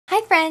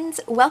Hi friends,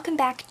 welcome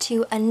back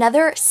to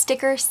another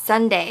Sticker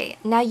Sunday.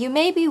 Now you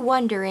may be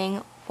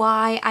wondering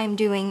why I'm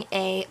doing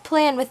a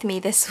plan with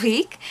me this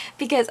week,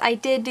 because I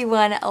did do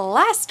one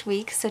last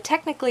week, so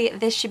technically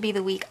this should be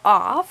the week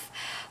off.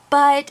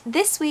 But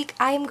this week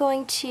I am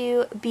going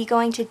to be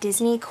going to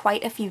Disney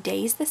quite a few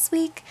days this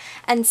week,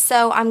 and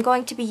so I'm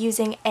going to be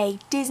using a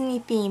Disney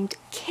themed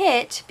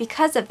kit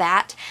because of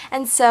that,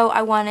 and so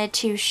I wanted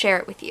to share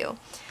it with you.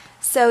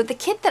 So the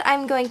kit that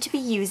I'm going to be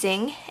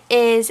using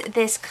is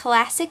this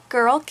Classic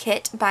Girl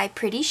kit by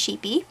Pretty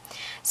Sheepy.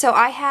 So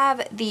I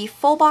have the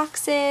full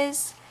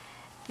boxes,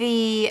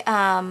 the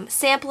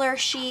sampler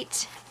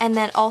sheet, and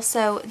then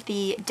also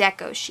the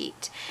deco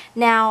sheet.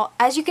 Now,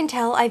 as you can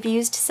tell, I've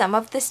used some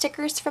of the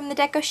stickers from the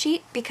deco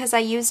sheet because I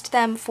used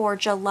them for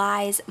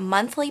July's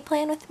monthly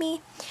plan with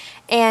me,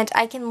 and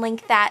I can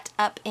link that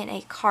up in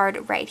a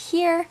card right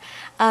here,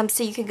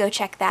 so you can go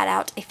check that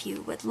out if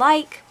you would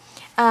like.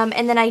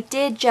 And then I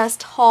did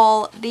just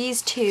haul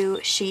these two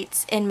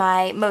sheets in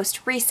my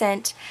most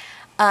recent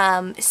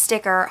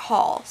sticker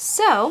haul.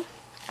 So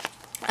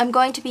I'm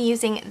going to be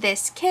using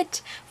this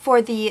kit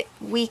for the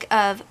week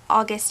of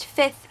August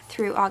 5th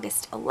through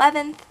August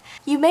 11th.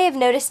 You may have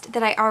noticed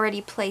that I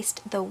already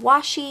placed the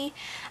washi.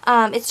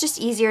 It's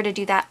just easier to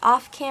do that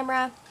off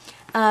camera.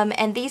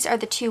 And these are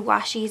the two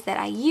washies that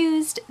I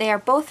used. They are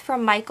both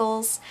from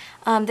Michaels.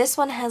 This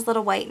one has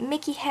little white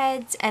Mickey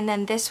heads, and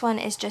then this one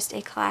is just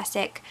a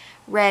classic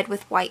red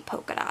with white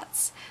polka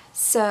dots.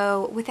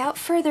 So without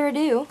further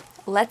ado,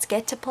 let's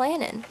get to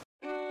planning.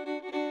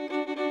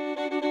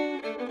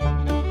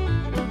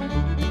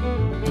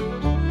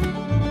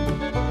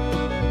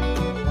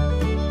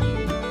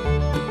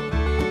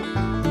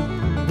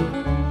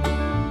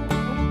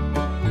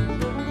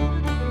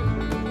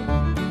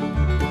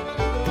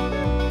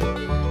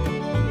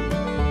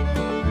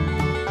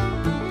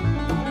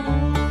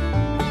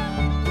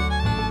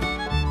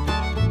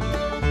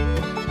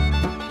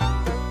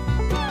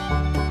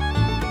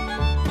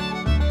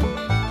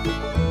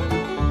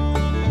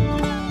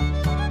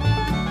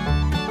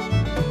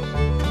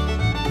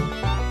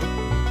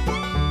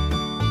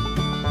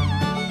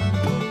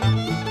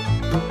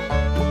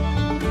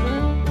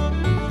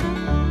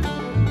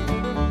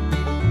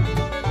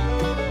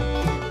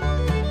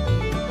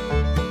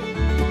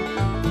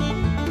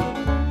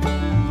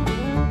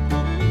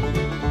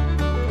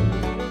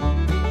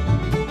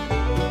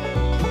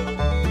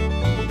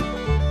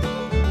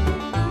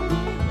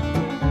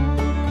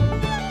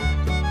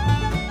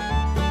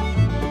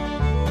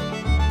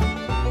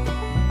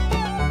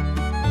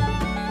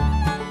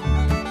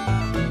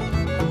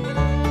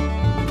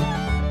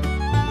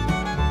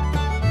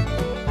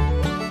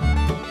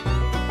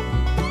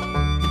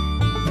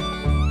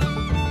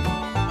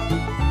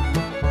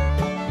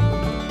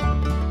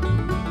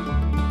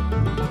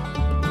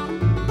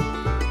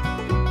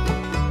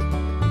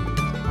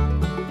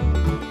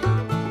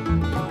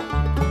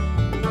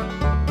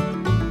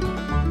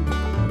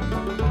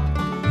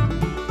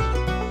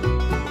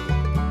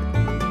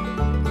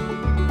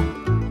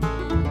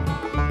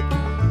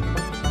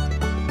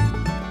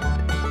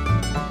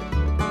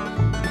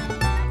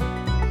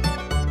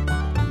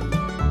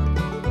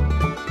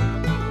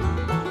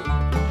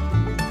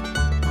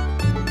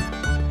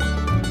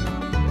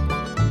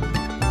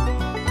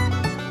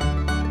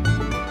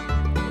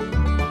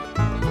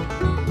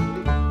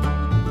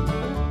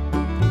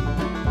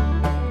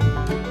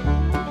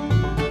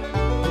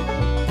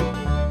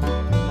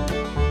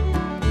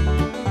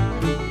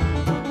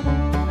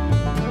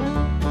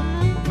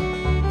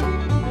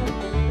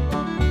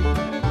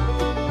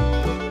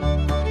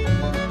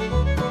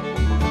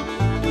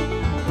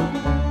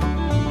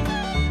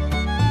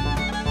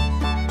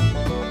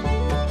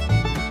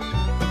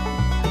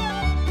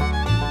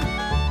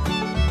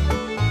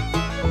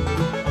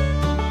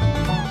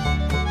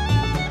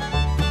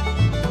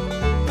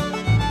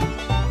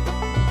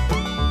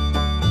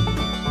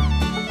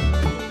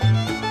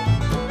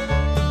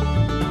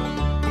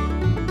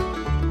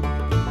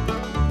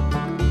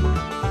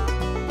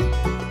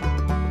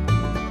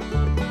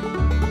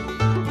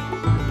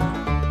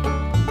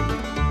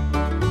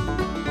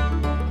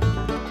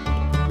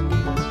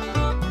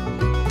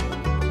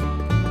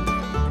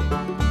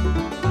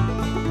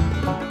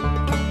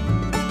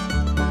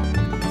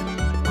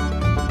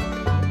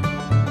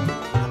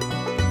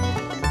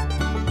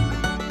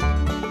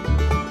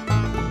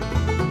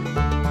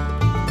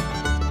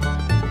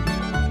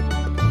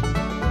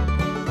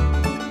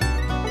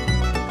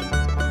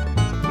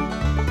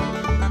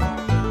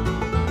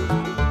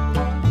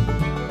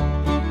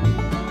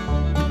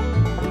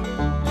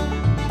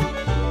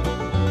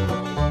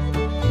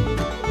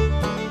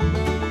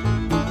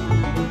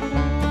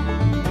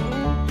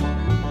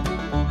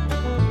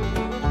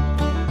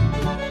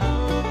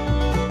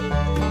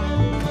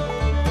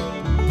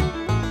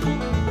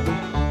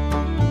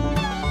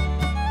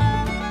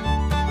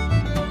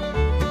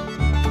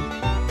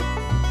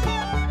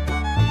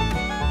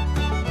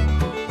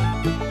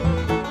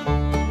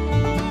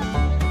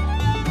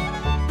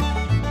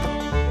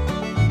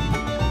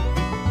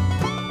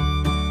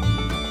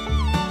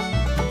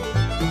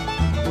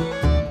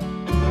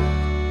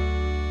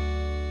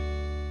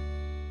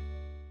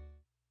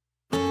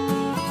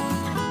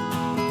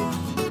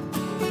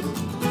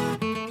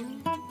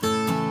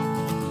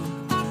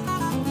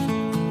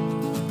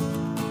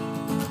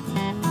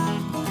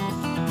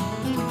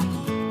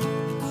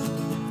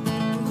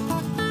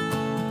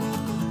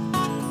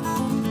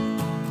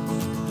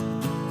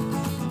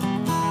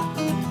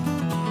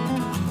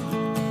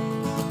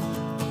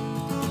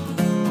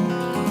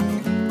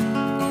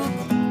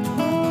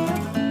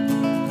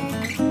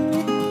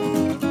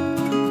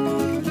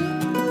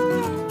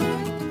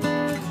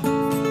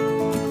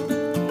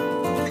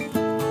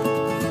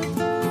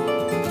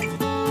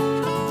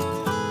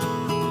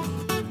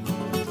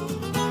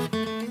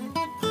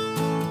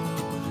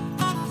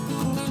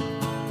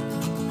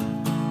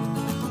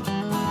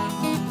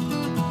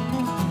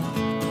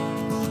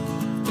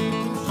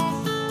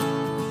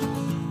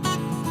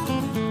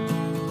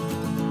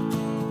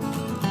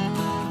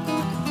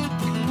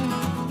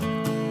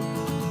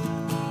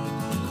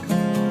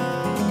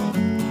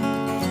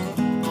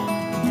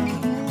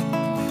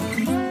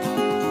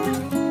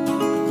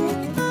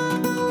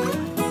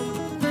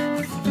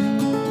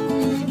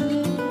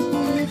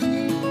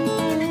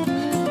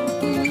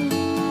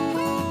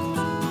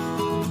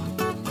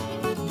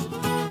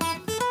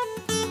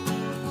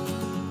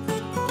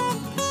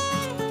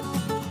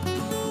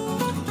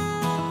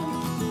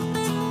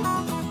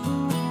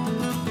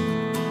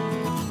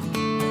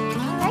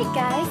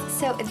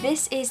 So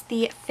this is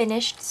the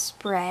finished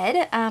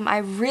spread. I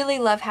really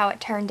love how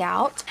it turned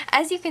out.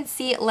 As you can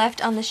see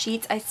left on the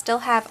sheets, I still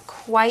have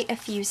quite a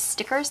few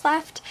stickers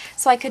left,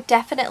 so I could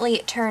definitely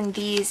turn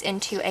these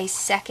into a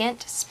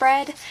second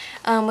spread,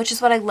 which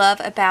is what I love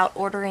about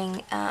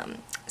ordering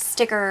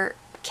sticker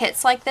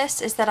kits like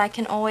this, is that I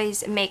can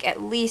always make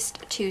at least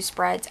 2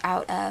 spreads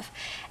out of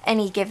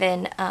any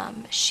given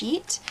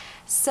sheet.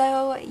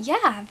 So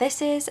yeah,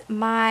 this is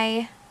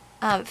my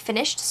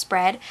finished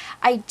spread.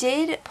 I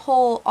did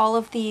pull all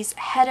of these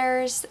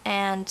headers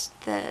and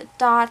the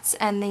dots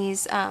and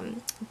these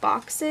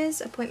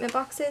boxes, appointment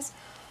boxes,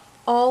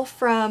 all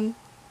from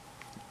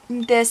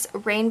this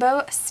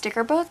rainbow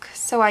sticker book.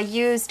 So I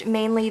used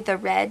mainly the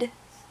red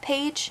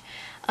page,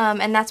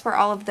 and that's where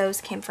all of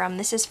those came from.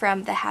 This is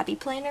from the Happy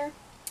Planner.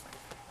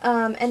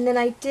 And then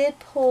I did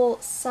pull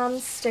some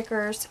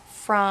stickers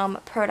from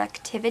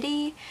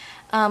Productivity,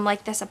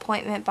 like this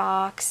appointment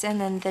box,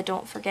 and then the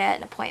don't forget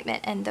an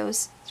appointment and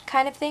those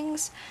kind of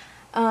things.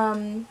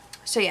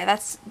 So yeah,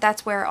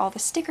 that's where all the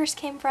stickers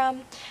came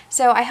from.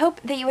 So I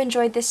hope that you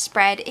enjoyed this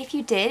spread. If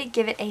you did,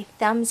 give it a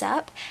thumbs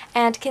up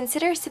and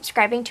consider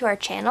subscribing to our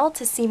channel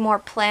to see more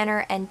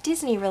planner and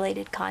Disney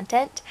related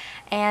content,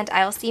 and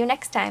I will see you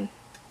next time.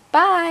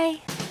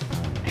 Bye!